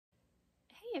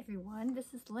everyone,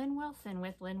 this is Lynn Wilson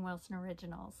with Lynn Wilson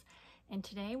Originals, and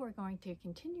today we're going to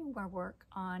continue our work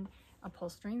on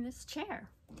upholstering this chair.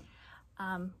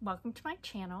 Welcome to my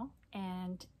channel,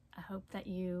 and I hope that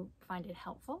you find it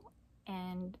helpful,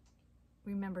 and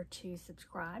remember to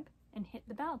subscribe and hit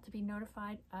the bell to be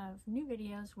notified of new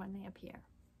videos when they appear.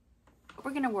 What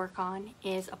we're going to work on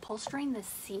is upholstering the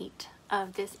seat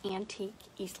of this antique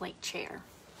Eastlake chair.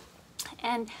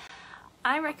 And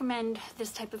I recommend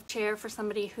this type of chair for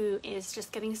somebody who is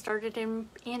just getting started in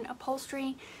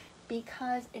upholstery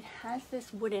because it has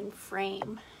this wooden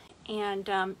frame, and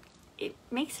it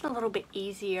makes it a little bit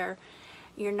easier.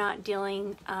 You're not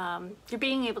dealing, you're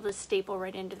being able to staple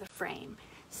right into the frame.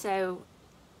 So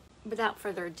without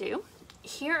further ado,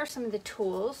 here are some of the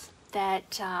tools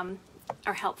that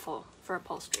are helpful for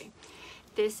upholstery.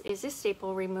 This is a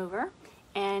staple remover,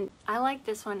 and I like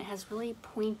this one. It has really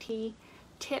pointy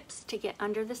tips to get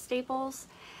under the staples.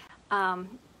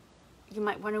 You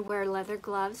might want to wear leather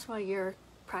gloves while you're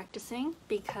practicing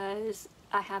because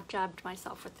I have jabbed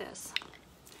myself with this.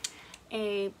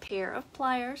 A pair of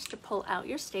pliers to pull out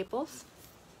your staples.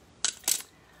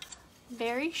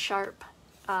 Very sharp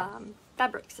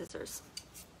fabric scissors.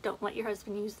 Don't let your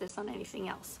husband use this on anything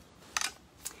else.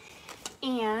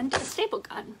 And a staple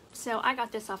gun. So I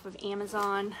got this off of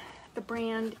Amazon. The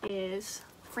brand is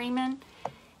Freeman,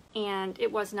 and it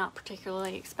was not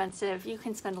particularly expensive. You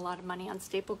can spend a lot of money on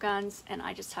staple guns, and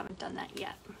I just haven't done that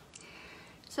yet.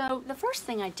 So the first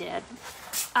thing I did,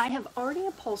 I have already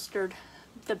upholstered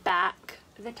the back,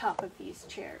 the top of these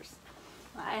chairs.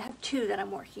 I have two that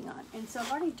I'm working on, and so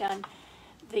I've already done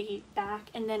the back,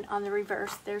 and then on the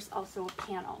reverse there's also a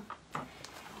panel.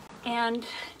 And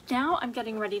now I'm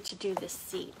getting ready to do this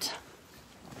seat.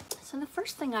 So the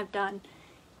first thing I've done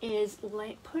is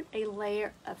put a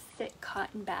layer of thick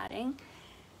cotton batting.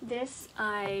 This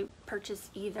I purchased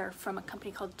either from a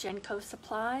company called Genco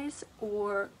Supplies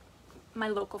or my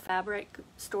local fabric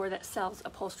store that sells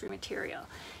upholstery material.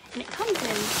 And it comes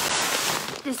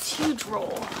in this huge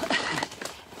roll.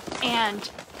 And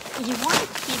you want to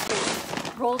keep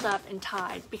it rolled up and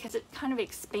tied because it kind of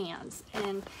expands.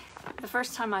 And the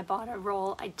first time I bought a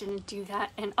roll, I didn't do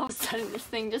that, and all of a sudden this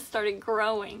thing just started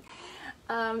growing.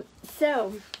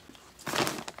 So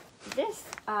this,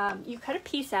 you cut a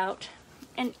piece out,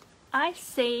 and I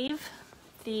save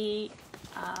the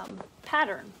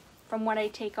pattern from what I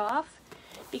take off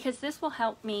because this will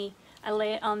help me. I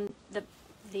lay it on the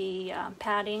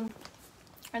padding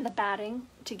or the batting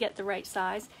to get the right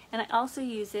size, and I also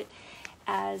use it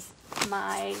as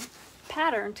my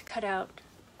pattern to cut out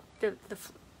the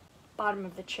bottom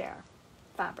of the chair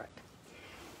fabric.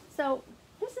 So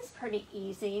this is pretty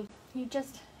easy. You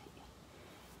just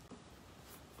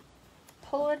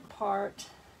pull it apart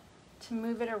to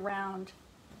move it around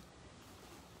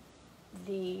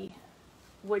the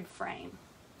wood frame.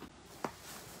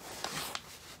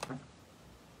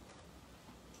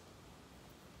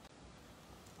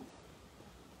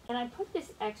 And I put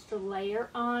this extra layer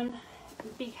on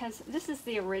because this is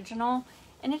the original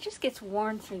and it just gets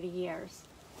worn through the years.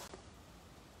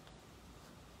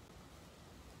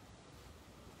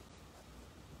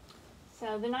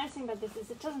 So the nice thing about this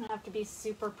is it doesn't have to be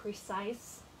super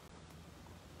precise,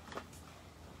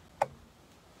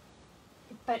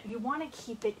 but you want to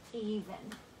keep it even.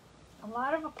 A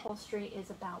lot of upholstery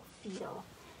is about feel.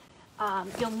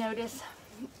 You'll notice,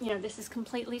 this is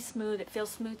completely smooth. It feels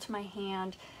smooth to my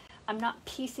hand. I'm not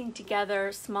piecing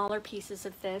together smaller pieces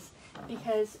of this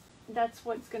because that's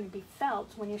what's going to be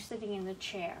felt when you're sitting in the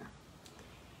chair.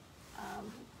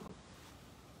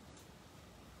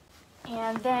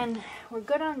 And then we're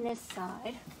good on this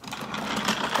side,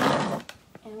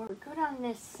 and we're good on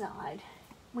this side.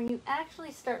 When you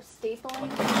actually start stapling,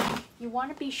 you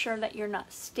want to be sure that you're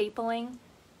not stapling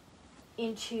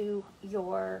into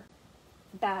your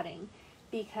batting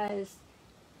because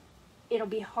it'll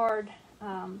be hard.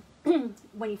 When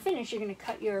you finish, you're going to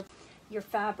cut your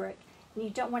fabric, and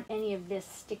you don't want any of this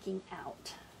sticking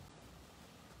out.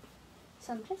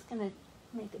 So I'm just going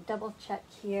to make a double check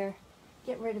here.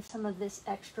 Get rid of some of this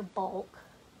extra bulk.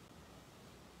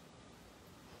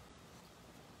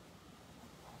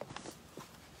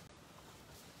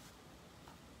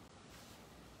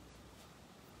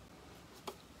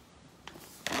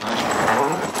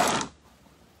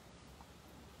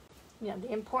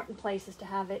 The important place is to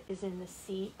have it is in the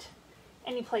seat.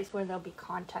 Any place where there'll be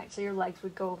contact. So your legs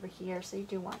would go over here. So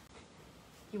you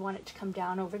want it to come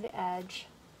down over the edge.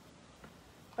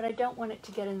 But I don't want it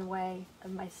to get in the way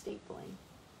of my stapling.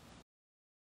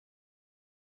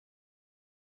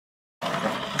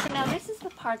 So now this is the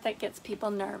part that gets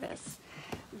people nervous.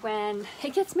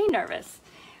 It gets me nervous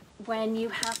when you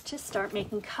have to start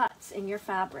making cuts in your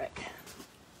fabric.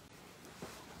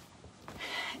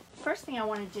 First thing I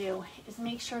want to do is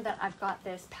make sure that I've got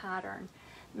this pattern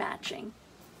matching.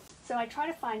 So I try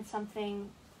to find something,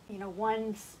 you know,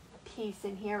 one piece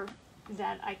in here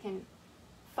that I can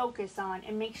focus on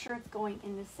and make sure it's going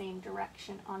in the same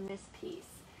direction on this piece.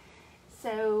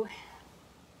 So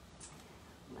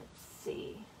let's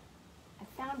see, I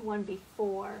found one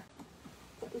before.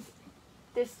 It was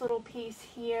this little piece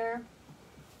here.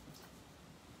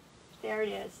 There it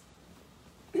is.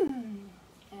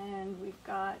 And we've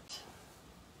got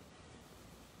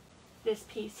this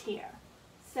piece here.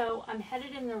 So I'm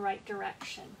headed in the right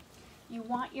direction. You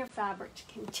want your fabric to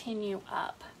continue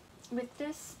up. With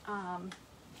this,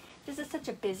 this is such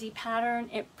a busy pattern,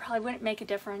 it probably wouldn't make a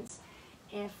difference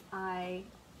if I,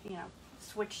 you know,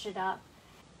 switched it up.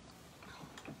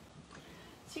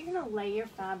 So you're going to lay your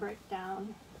fabric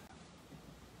down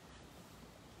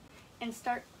and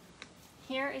start.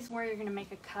 Here is where you're going to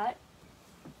make a cut.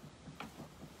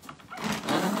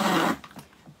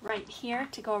 Right here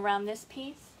to go around this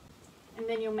piece, and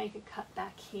then you'll make a cut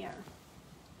back here.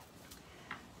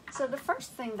 So the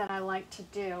first thing that I like to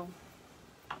do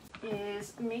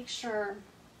is make sure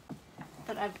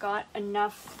that I've got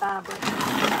enough fabric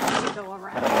to go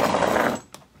around.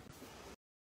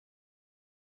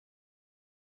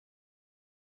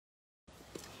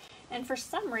 And for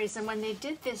some reason, when they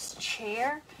did this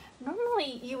chair,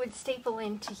 normally you would staple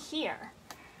into here,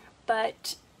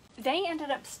 but they ended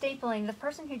up stapling, the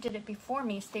person who did it before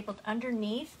me stapled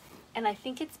underneath, and I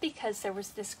think it's because there was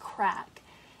this crack.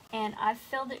 And I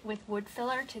filled it with wood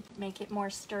filler to make it more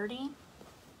sturdy.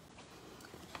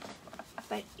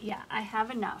 But yeah, I have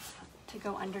enough to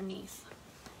go underneath.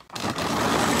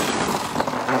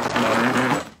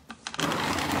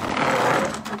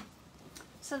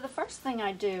 So the first thing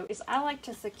I do is I like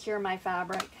to secure my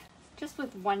fabric just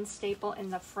with one staple in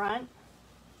the front,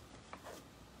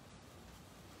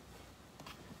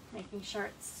 making sure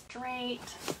it's straight.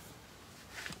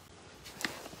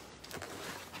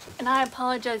 And I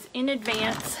apologize in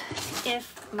advance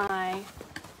if my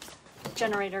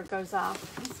generator goes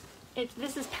off.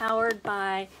 This is powered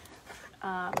by,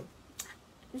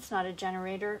 it's not a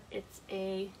generator, it's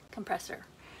a compressor.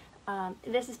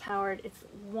 This is powered, it's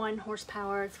 1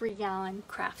 horsepower, 3-gallon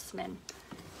Craftsman.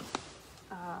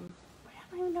 I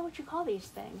don't even know what you call these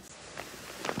things.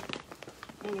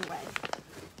 Anyway,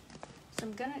 so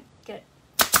I'm gonna get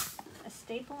a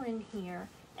staple in here,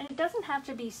 and it doesn't have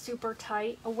to be super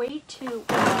tight. A way to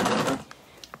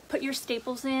put your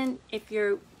staples in, if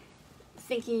you're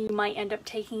thinking you might end up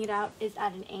taking it out, is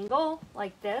at an angle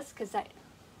like this, because that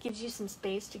gives you some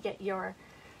space to get your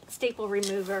staple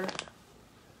remover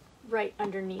right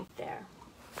underneath there.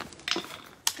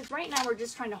 Because right now we're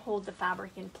just trying to hold the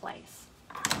fabric in place.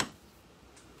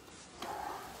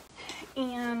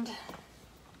 And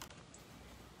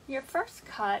your first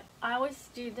cut, I always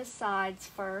do the sides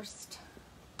first.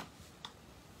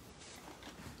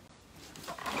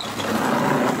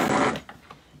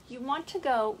 You want to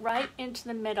go right into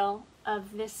the middle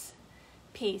of this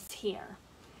piece here,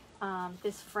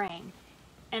 this frame.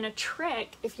 And a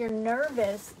trick, if you're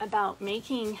nervous about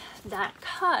making that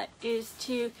cut, is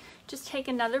to just take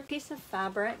another piece of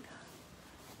fabric,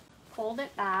 fold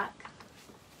it back,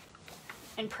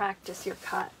 and practice your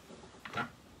cut.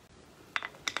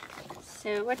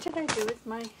 So what did I do with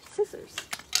my scissors?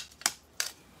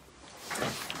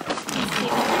 Let's see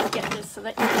if I can get this so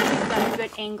that you've got a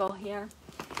good angle here.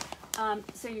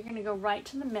 So you're going to go right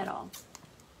to the middle.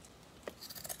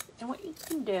 And what you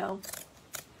can do,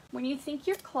 when you think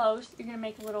you're close, you're going to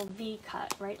make a little V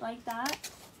cut, right like that.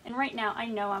 And right now, I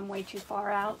know I'm way too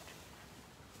far out.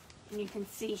 And you can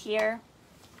see here.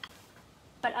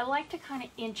 But I like to kind of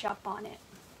inch up on it,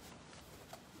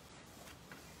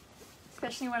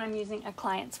 especially when I'm using a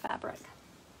client's fabric.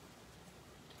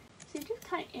 So you just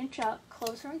kind of inch up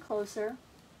closer and closer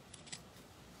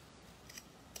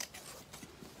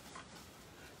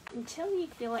until you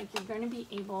feel like you're going to be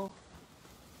able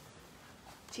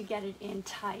to get it in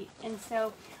tight. And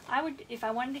so I would, if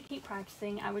I wanted to keep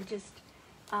practicing, I would just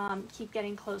keep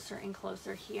getting closer and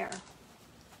closer here.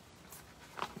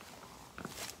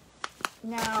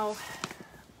 Now,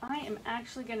 I am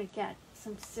actually going to get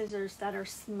some scissors that are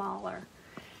smaller.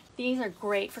 These are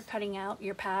great for cutting out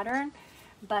your pattern,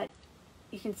 but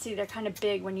you can see they're kind of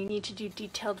big when you need to do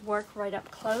detailed work right up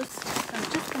close. So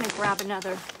I'm just going to grab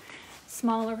another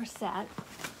smaller set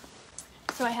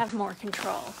so I have more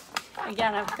control.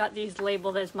 Again, I've got these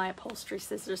labeled as my upholstery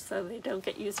scissors so they don't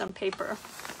get used on paper.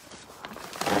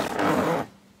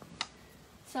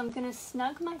 So I'm going to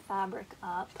snug my fabric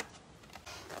up.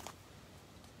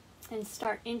 and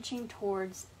start inching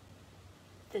towards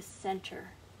the center.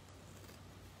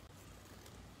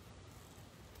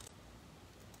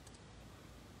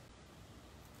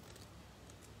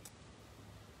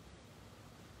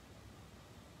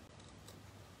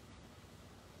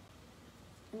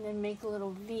 And then make a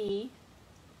little V.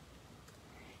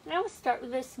 And I will start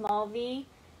with a small V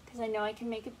because I know I can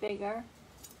make it bigger.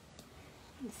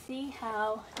 And see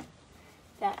how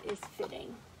that is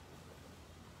fitting.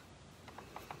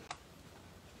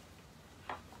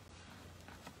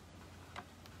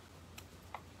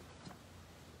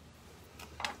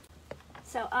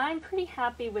 So I'm pretty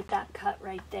happy with that cut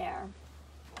right there.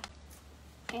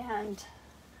 And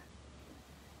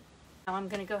now I'm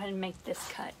going to go ahead and make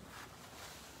this cut.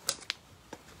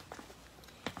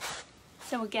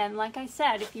 So again, like I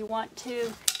said, if you want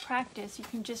to practice, you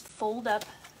can just fold up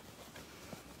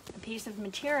a piece of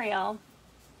material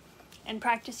and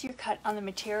practice your cut on the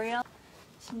material.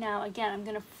 So now again, I'm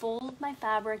going to fold my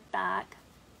fabric back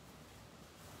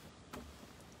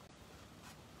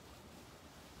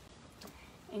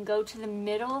and go to the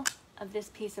middle of this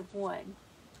piece of wood.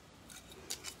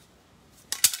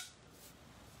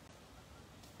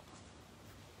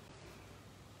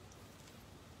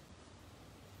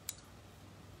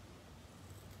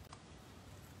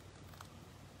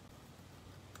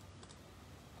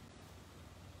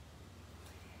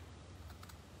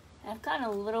 I've gotten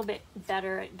a little bit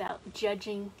better about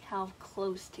judging how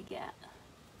close to get.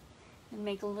 And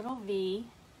make a little V.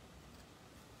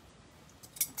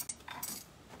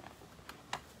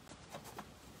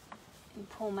 And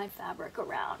pull my fabric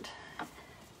around.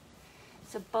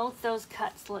 So both those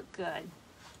cuts look good.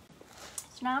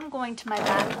 So now I'm going to my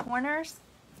back corners.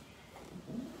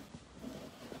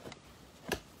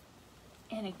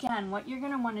 And again, what you're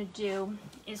going to want to do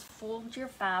is fold your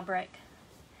fabric.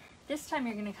 This time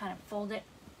you're going to kind of fold it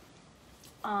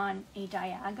on a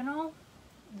diagonal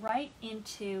right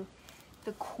into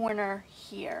the corner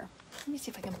here. Let me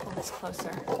see if I can pull this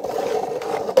closer.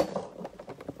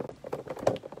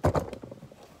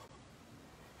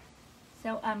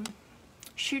 So I'm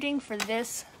shooting for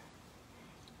this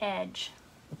edge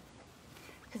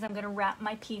because I'm going to wrap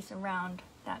my piece around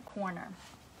that corner.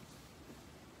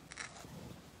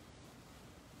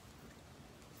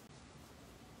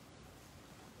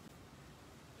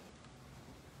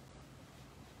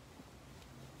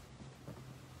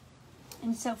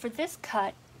 And so for this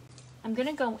cut, I'm going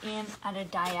to go in at a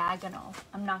diagonal.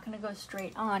 I'm not going to go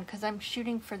straight on because I'm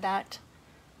shooting for that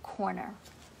corner.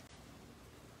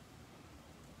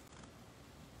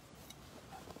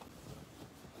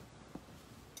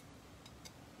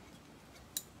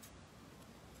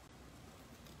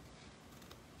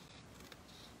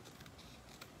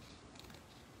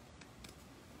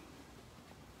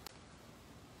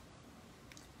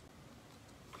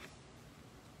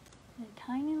 A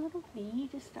tiny little V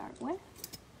to start with.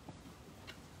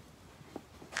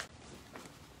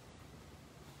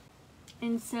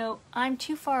 And so I'm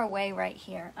too far away right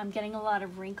here. I'm getting a lot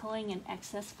of wrinkling and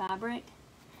excess fabric.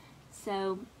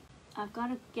 So I've got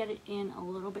to get it in a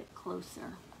little bit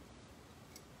closer.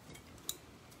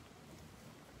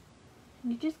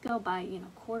 And you just go by,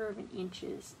 quarter of an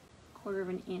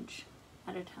inch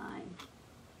at a time.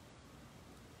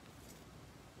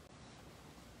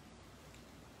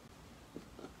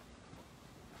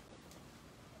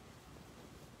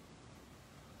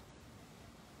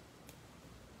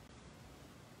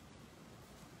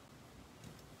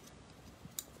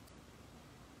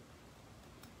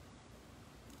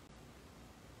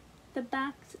 The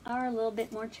backs are a little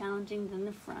bit more challenging than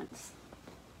the fronts.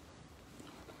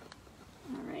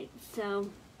 All right, so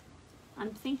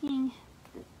I'm thinking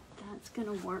that that's going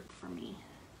to work for me.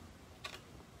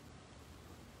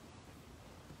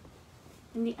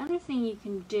 And the other thing you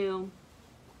can do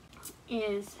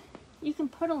is you can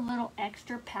put a little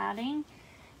extra padding,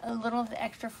 a little of the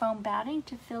extra foam batting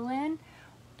to fill in.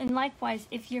 And likewise,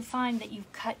 if you find that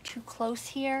you've cut too close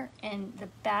here and the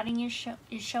batting is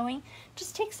showing,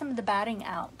 just take some of the batting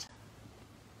out.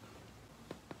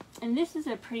 And this is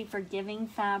a pretty forgiving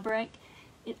fabric.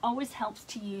 It always helps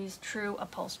to use true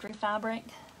upholstery fabric.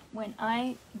 When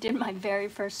I did my very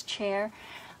first chair,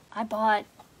 I bought,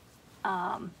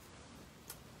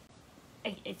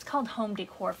 it's called home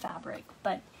decor fabric,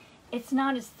 but it's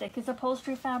not as thick as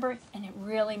upholstery fabric, and it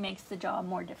really makes the job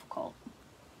more difficult.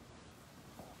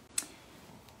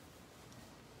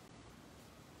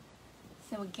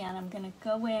 So again, I'm going to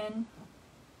go in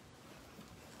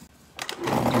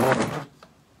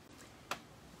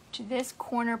to this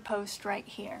corner post right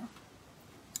here.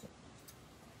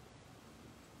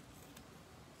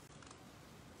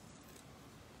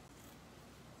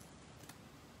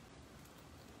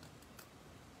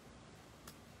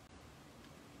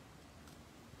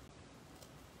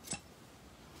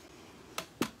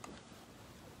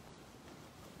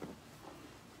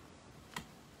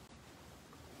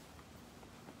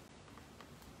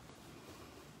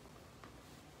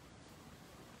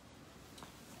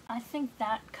 I think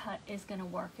that cut is going to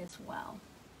work as well.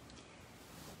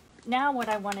 Now what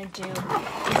I want to do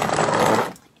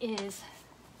is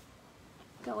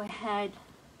go ahead,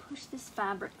 push this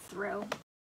fabric through.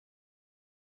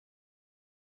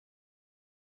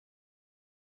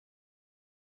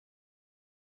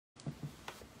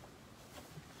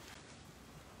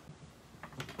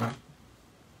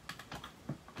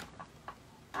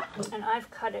 And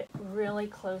I've cut it really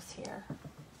close here.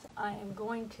 So I am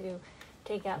going to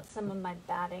take out some of my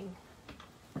batting.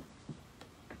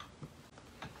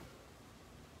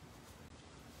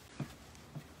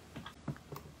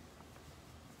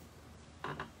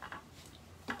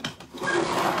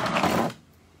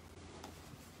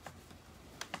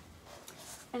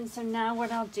 And so now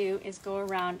what I'll do is go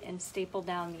around and staple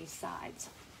down these sides.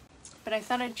 But I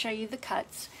thought I'd show you the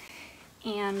cuts.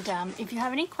 And if you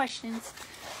have any questions,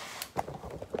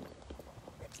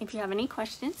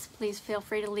 please feel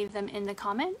free to leave them in the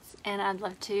comments, and I'd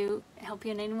love to help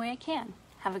you in any way I can.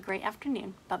 Have a great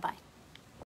afternoon. Bye-bye.